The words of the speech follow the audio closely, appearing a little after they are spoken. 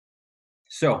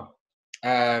So,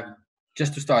 uh,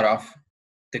 just to start off,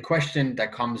 the question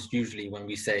that comes usually when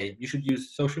we say you should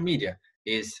use social media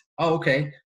is, oh,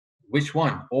 okay, which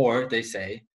one? Or they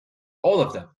say all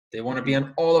of them. They want to be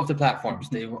on all of the platforms.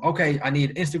 Okay, I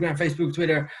need Instagram, Facebook,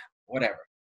 Twitter, whatever.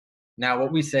 Now,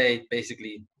 what we say,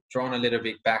 basically, drawn a little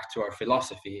bit back to our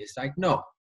philosophy, is like, no,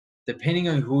 depending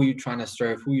on who you're trying to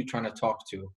serve, who you're trying to talk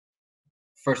to,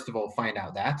 first of all, find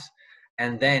out that.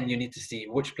 And then you need to see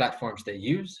which platforms they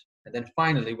use. And then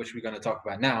finally, which we're going to talk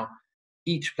about now,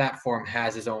 each platform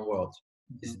has its own world.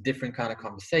 It's a different kind of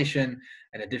conversation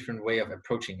and a different way of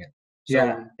approaching it. So,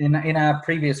 yeah, in our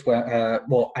previous,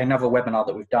 another webinar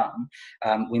that we've done,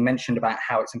 we mentioned about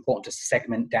how it's important to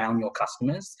segment down your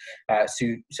customers,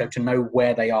 so to know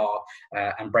where they are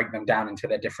and break them down into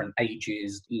their different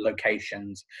ages,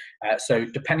 locations. So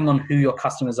depending on who your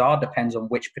customers are, depends on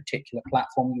which particular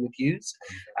platform you would use.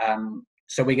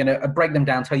 So we're going to break them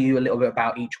down, tell you a little bit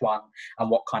about each one and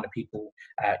what kind of people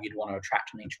you'd want to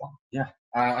attract on each one. Yeah,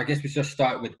 I guess we just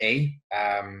start with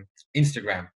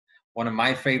Instagram. One of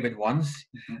my favorite ones.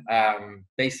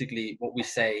 Basically, what we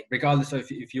say, regardless of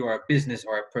if you are a business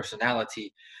or a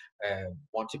personality,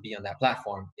 want to be on that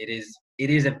platform, it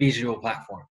is a visual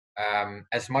platform.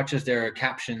 As much as there are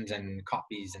captions and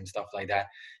copies and stuff like that,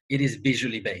 it is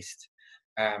visually based.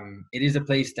 It is a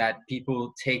place that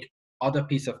people take other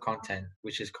piece of content,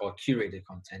 which is called curated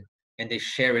content, and they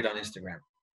share it on Instagram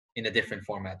in a different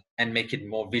format and make it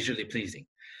more visually pleasing.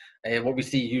 What we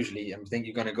see usually, I think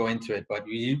you're going to go into it, but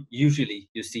usually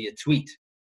you see a tweet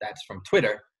that's from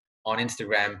Twitter on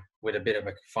Instagram with a bit of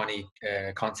a funny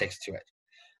context to it.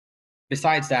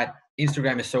 Besides that,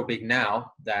 Instagram is so big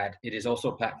now that it is also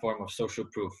a platform of social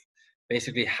proof.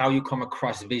 Basically, how you come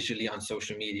across visually on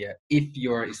social media,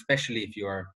 especially if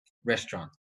you're a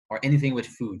restaurant or anything with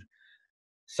food,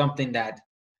 something that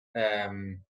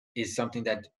is something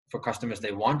that for customers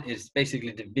they want is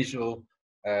basically the visual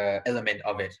element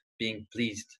of it, being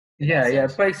pleased. Yeah.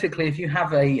 Basically, if you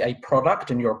have a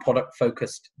product and you're a product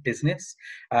focused business,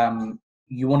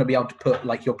 you want to be able to put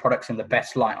like your products in the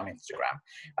best light on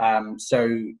Instagram.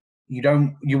 So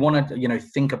you want to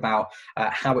think about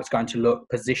how it's going to look,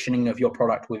 positioning of your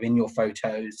product within your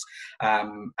photos,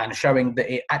 and showing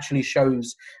that it actually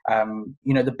shows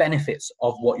the benefits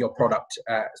of what your product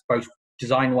both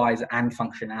design-wise and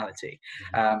functionality.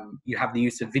 You have the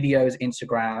use of videos,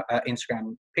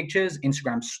 Instagram pictures,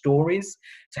 Instagram stories,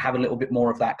 to have a little bit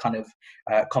more of that kind of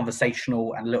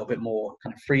conversational and a little bit more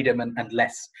kind of freedom and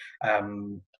less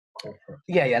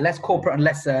corporate. Less corporate and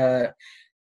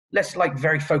less like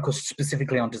very focused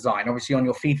specifically on design. Obviously, on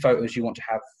your feed photos, you want to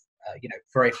have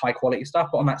very high quality stuff,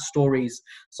 but on that stories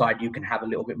side, you can have a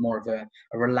little bit more of a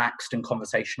relaxed and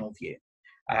conversational view.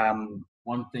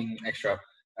 One thing extra.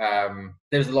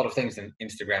 There's a lot of things in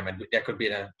Instagram, and that could be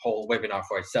a whole webinar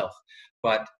for itself.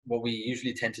 But what we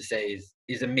usually tend to say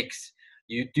is a mix.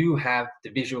 You do have the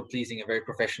visual pleasing and very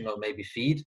professional maybe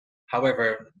feed.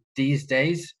 However, these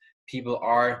days people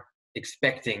are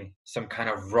expecting some kind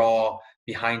of raw,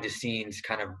 behind the scenes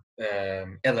kind of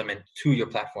element to your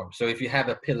platform. So if you have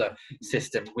a pillar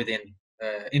system within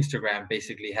Instagram,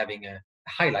 basically having a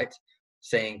highlight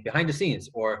saying behind the scenes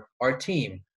or our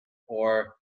team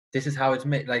or this is how it's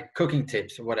made, like cooking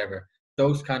tips or whatever.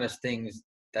 Those kind of things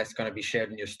that's going to be shared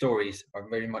in your stories are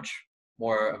very much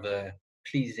more of a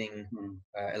pleasing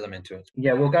element to it.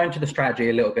 Yeah, we'll go into the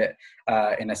strategy a little bit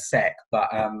in a sec, but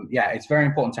it's very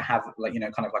important to have kind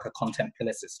of like a content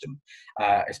pillar system,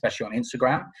 especially on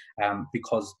Instagram,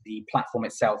 because the platform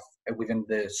itself within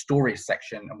the stories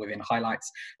section and within highlights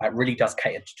really does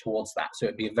cater towards that. So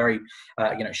it'd be a very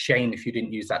shame if you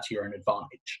didn't use that to your own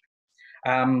advantage.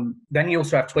 Then you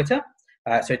also have Twitter.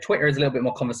 So Twitter is a little bit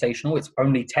more conversational. It's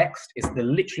only text. It's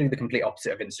literally the complete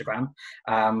opposite of Instagram.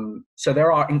 So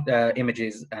there are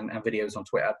images and videos on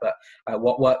Twitter, but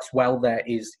what works well there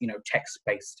is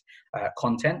text-based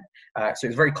content. So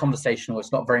it's very conversational.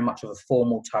 It's not very much of a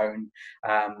formal tone.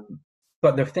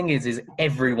 But the thing is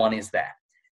everyone is there.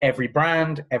 Every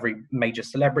brand, every major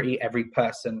celebrity, every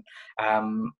person.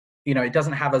 It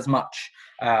doesn't have as much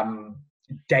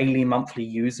daily, monthly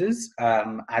users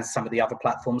as some of the other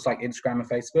platforms like Instagram and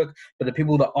Facebook, but the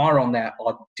people that are on there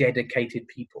are dedicated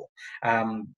people.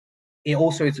 It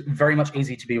also is very much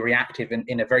easy to be reactive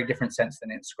in a very different sense than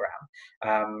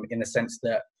Instagram, in the sense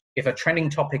that if a trending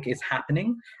topic is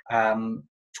happening,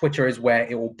 Twitter is where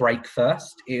it will break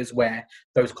first. It is where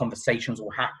those conversations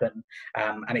will happen,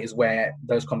 and it is where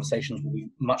those conversations will be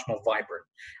much more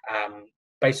vibrant.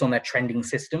 Based on their trending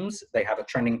systems, they have a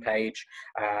trending page,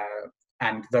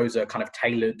 and those are kind of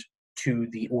tailored to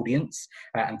the audience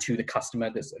and to the customer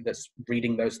that's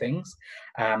reading those things.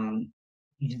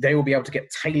 they will be able to get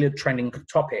tailored trending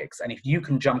topics. And if you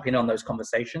can jump in on those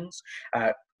conversations,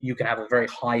 you can have a very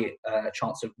high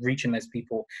chance of reaching those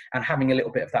people and having a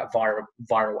little bit of that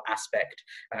viral aspect.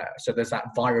 So there's that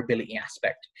virability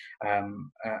aspect,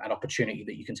 an opportunity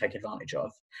that you can take advantage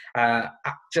of.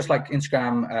 Just like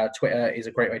Instagram, Twitter is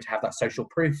a great way to have that social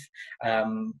proof,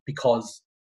 because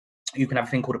you can have a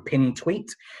thing called a pinned tweet.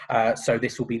 So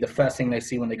this will be the first thing they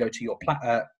see when they go to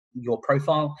your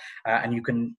profile, and you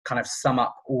can kind of sum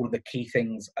up all of the key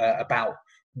things about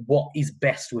what is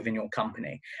best within your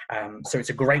company. So it's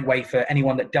a great way for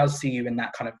anyone that does see you in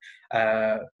that kind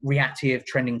of reactive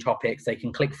trending topics. They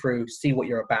can click through, see what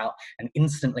you're about, and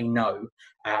instantly know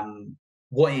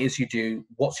what it is you do,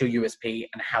 what's your USP,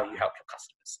 and how you help your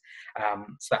customers.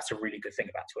 So that's a really good thing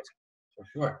about Twitter. For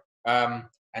sure.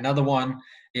 Another one,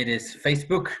 it is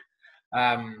Facebook.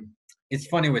 It's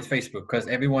funny with Facebook because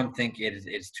everyone think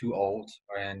it's too old,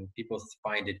 and people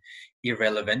find it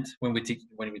irrelevant when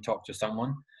we talk to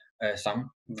someone.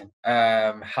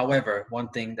 However, one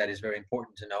thing that is very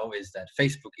important to know is that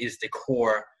Facebook is the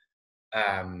core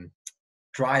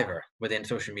driver within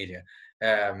social media.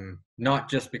 Not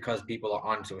just because people are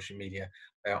on social media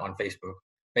on Facebook.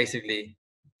 Basically,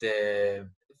 the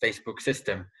Facebook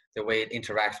system, the way it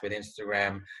interacts with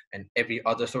Instagram and every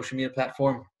other social media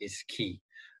platform, is key.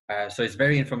 So it's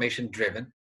very information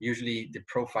driven. Usually the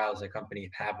profiles a company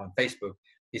have on Facebook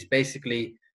is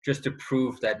basically just to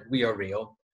prove that we are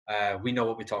real. We know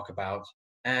what we talk about,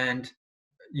 and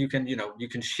you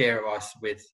can share us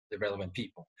with the relevant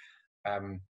people.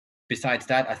 Besides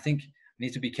that, I think we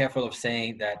need to be careful of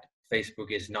saying that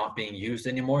Facebook is not being used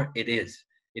anymore. It is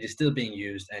still being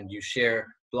used, and you share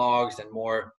blogs and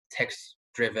more text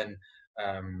driven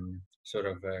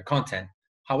content.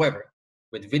 However,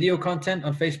 with video content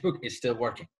on Facebook, it's still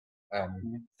working.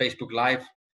 Facebook Live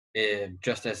is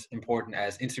just as important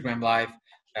as Instagram Live.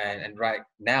 And right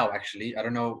now, actually, I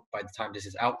don't know by the time this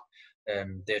is out,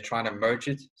 they're trying to merge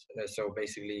it. So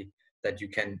basically that you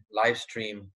can live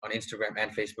stream on Instagram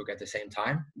and Facebook at the same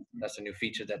time. That's a new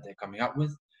feature that they're coming up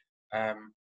with.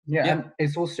 And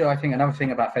it's also, I think, another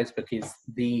thing about Facebook is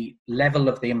the level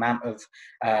of the amount of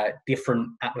different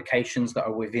applications that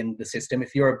are within the system.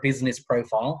 If you're a business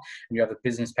profile and you have a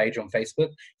business page on Facebook,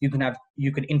 you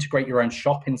can integrate your own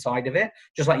shop inside of it,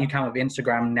 just like you can with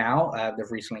Instagram now.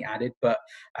 They've recently added, but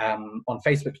on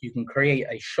Facebook you can create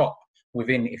a shop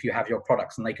within, if you have your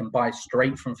products, and they can buy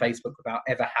straight from Facebook without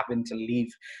ever having to leave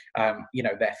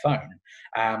their phone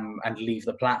and leave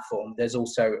the platform. There's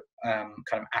also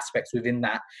kind of aspects within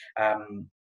that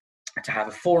to have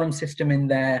a forum system in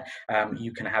there.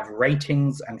 You can have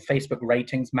ratings, and Facebook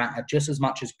ratings matter just as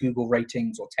much as Google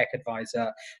ratings or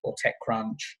TechAdvisor or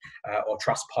TechCrunch or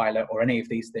Trustpilot or any of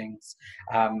these things.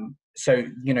 So,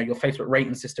 your Facebook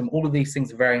rating system, all of these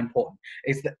things are very important.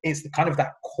 It's the kind of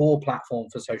that core platform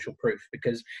for social proof,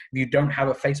 because if you don't have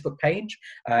a Facebook page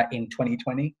in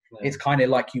 2020, it's kind of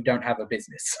like you don't have a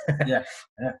business. Yeah.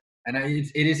 And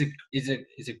it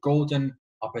is a golden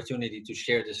opportunity to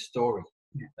share the story.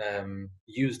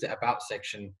 Use the about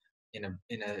section in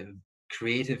a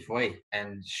creative way,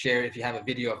 and share. If you have a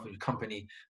video of your company,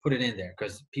 put it in there,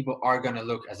 because people are going to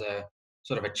look as a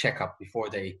sort of a checkup before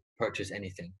they purchase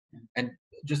anything. And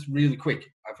just really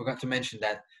quick, I forgot to mention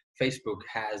that Facebook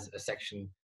has a section,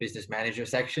 business manager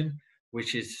section,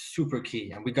 which is super key,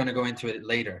 and we're going to go into it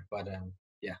later, but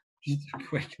just a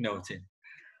quick note in.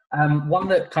 One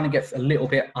that kind of gets a little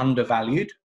bit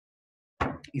undervalued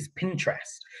is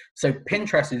Pinterest. So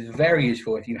Pinterest is very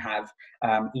useful if you have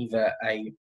either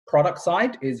a product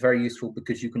side. Is very useful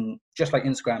because you can, just like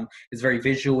Instagram, is very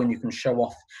visual, and you can show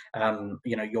off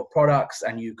your products,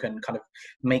 and you can kind of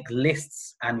make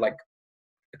lists and like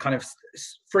kind of,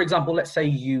 for example, let's say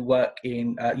you work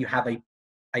in you have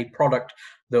a product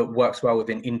that works well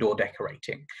within indoor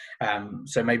decorating.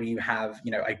 So maybe you have,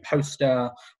 a poster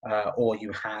or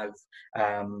you have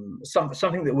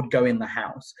something that would go in the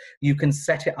house. You can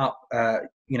set it up,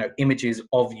 images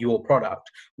of your product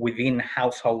within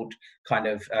household kind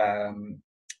of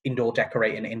indoor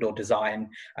decorating, indoor design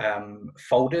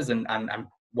folders and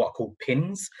what are called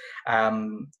pins.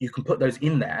 You can put those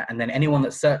in there, and then anyone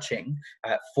that's searching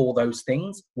for those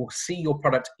things will see your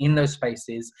product in those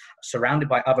spaces, surrounded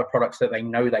by other products that they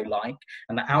know they like,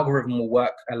 and the algorithm will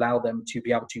allow them to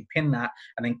be able to pin that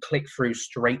and then click through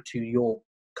straight to your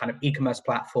kind of e-commerce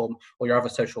platform or your other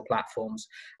social platforms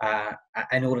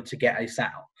in order to get a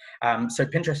sale. So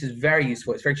Pinterest is very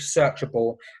useful. It's very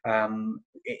searchable.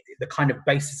 The kind of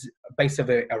base of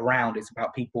it around is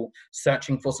about people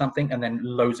searching for something, and then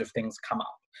loads of things come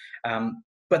up.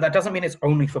 But that doesn't mean it's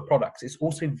only for products. It's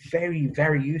also very,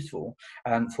 very useful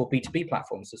for B2B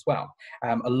platforms as well.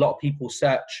 A lot of people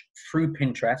search through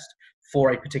Pinterest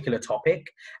for a particular topic,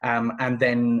 and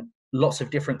then lots of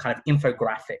different kind of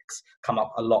infographics come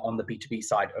up a lot on the B2B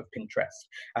side of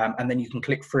Pinterest. And then you can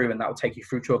click through and that will take you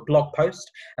through to a blog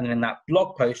post. And then in that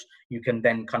blog post, you can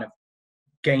then kind of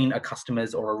gain a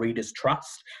customer's or a reader's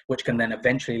trust, which can then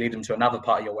eventually lead them to another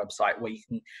part of your website where you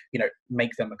can,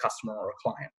 make them a customer or a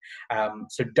client.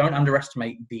 So don't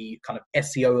underestimate the kind of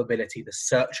SEO ability,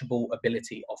 the searchable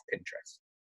ability of Pinterest.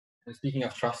 And speaking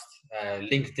of trust,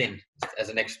 LinkedIn as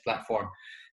a next platform,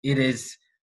 it's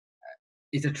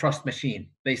a trust machine.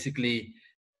 Basically,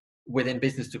 within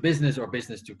business to business or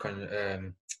business to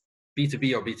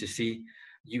B2B or B2C,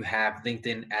 you have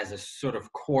LinkedIn as a sort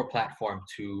of core platform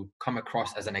to come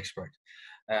across as an expert.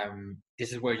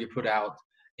 This is where you put out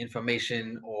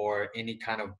information or any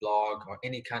kind of blog or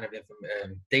any kind of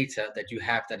data that you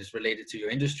have that is related to your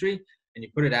industry, and you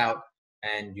put it out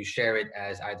and you share it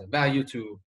as either value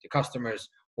to the customers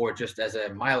or just as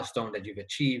a milestone that you've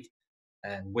achieved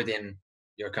within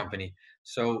your company.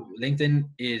 So LinkedIn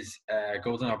is a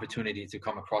golden opportunity to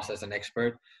come across as an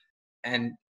expert.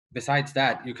 And besides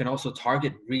that, you can also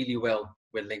target really well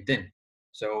with LinkedIn.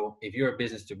 So if you're a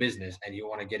business to business and you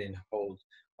want to get in hold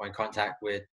or in contact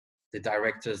with the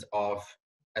directors of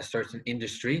a certain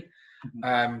industry,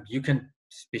 you can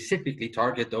specifically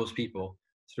target those people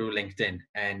through LinkedIn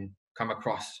and come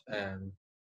across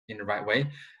in the right way.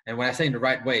 And when I say in the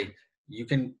right way, you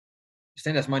can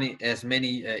send as many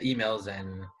emails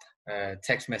and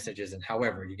text messages and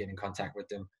however you get in contact with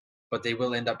them, but they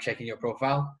will end up checking your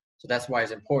profile. So that's why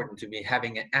it's important to be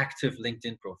having an active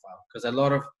LinkedIn profile, because a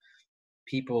lot of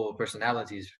people,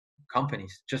 personalities,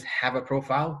 companies just have a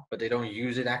profile, but they don't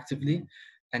use it actively.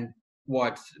 And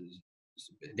what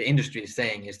the industry is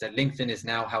saying is that LinkedIn is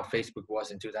now how Facebook was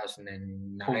in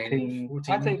 2009.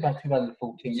 14. I'd say about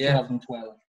 2014, yeah.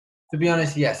 2012. To be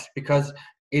honest, yes, because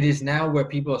it is now where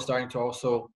people are starting to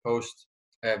also post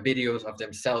videos of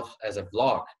themselves as a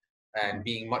vlog and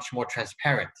being much more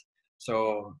transparent.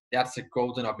 So that's a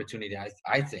golden opportunity,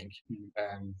 I think,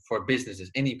 for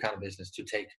businesses, any kind of business, to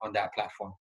take on that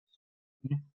platform.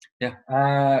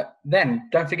 Yeah. Then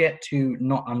don't forget to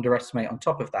not underestimate on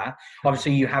top of that.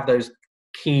 Obviously, you have those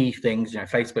key things,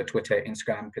 Facebook, Twitter,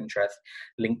 Instagram, Pinterest,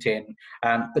 LinkedIn.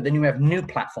 But then you have new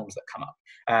platforms that come up.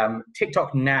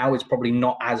 TikTok now is probably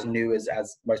not as new as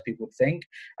most people would think.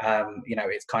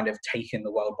 It's kind of taken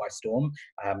the world by storm.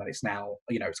 And it's now,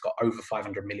 it's got over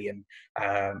 500 million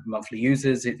monthly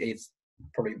users. It's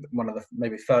probably one of the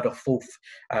maybe third or fourth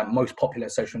most popular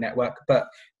social network. But,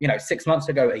 6 months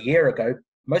ago, a year ago,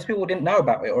 most people didn't know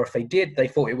about it. Or if they did, they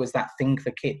thought it was that thing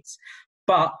for kids.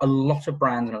 But a lot of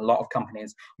brands and a lot of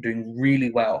companies are doing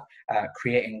really well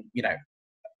creating,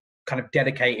 kind of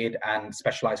dedicated and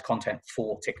specialized content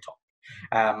for TikTok.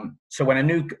 So when a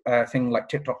new thing like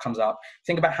TikTok comes up,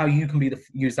 think about how you can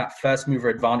use that first mover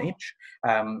advantage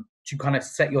to kind of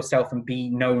set yourself and be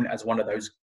known as one of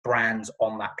those brands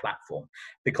on that platform,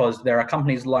 because there are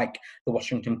companies like the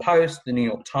Washington Post, the New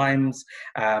York Times,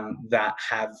 that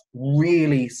have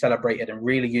really celebrated and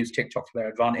really used TikTok for their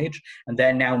advantage, and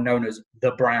they're now known as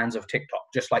the brands of TikTok,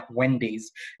 just like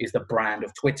Wendy's is the brand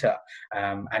of Twitter.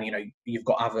 And you've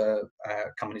got other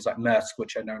companies like Maersk,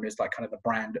 which are known as like kind of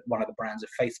one of the brands of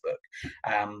Facebook.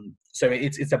 So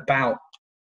it's about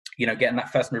getting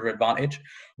that first mover advantage.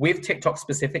 With TikTok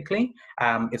specifically,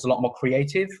 it's a lot more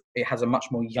creative. It has a much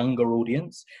more younger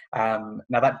audience.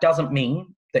 Now, that doesn't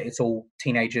mean that it's all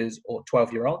teenagers or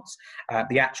 12-year-olds.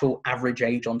 The actual average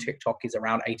age on TikTok is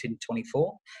around 18 to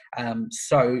 24.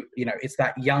 So, it's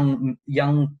that young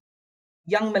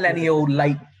millennial,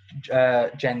 late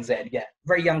Gen Z. Yeah,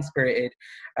 very young spirited.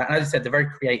 And as I said, they're very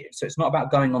creative. So it's not about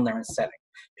going on there and selling.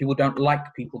 People don't like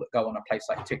people that go on a place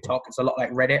like TikTok. It's a lot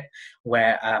like Reddit,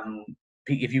 where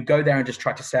if you go there and just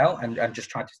try to sell and just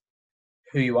try to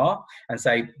who you are and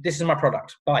say, this is my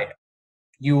product, buy it,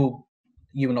 you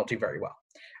will not do very well.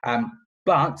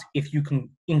 But if you can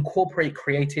incorporate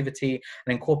creativity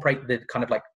and incorporate the kind of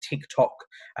like TikTok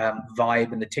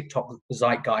vibe and the TikTok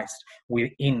zeitgeist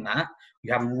within that,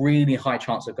 you have a really high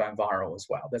chance of going viral as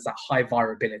well. There's that high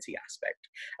virality aspect.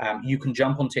 You can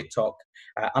jump on TikTok,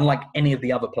 unlike any of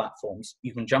the other platforms,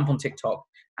 you can jump on TikTok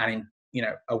and in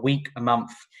a week, a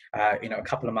month, a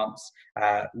couple of months,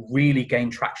 really gain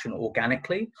traction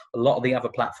organically. A lot of the other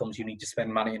platforms, you need to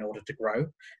spend money in order to grow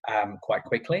quite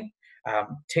quickly.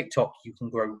 TikTok, you can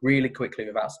grow really quickly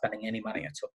without spending any money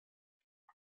at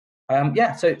all.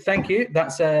 So thank you.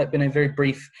 That's been a very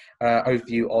brief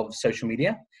overview of social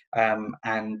media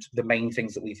and the main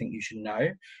things that we think you should know.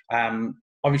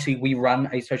 Obviously, we run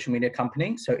a social media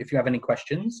company, so if you have any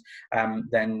questions,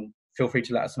 then feel free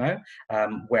to let us know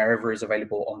wherever is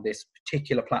available on this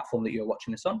particular platform that you're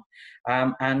watching this on,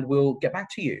 and we'll get back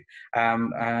to you.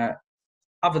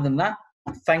 Other than that,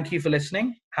 thank you for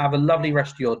listening. Have a lovely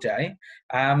rest of your day.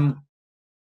 And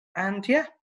yeah,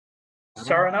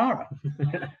 sayonara.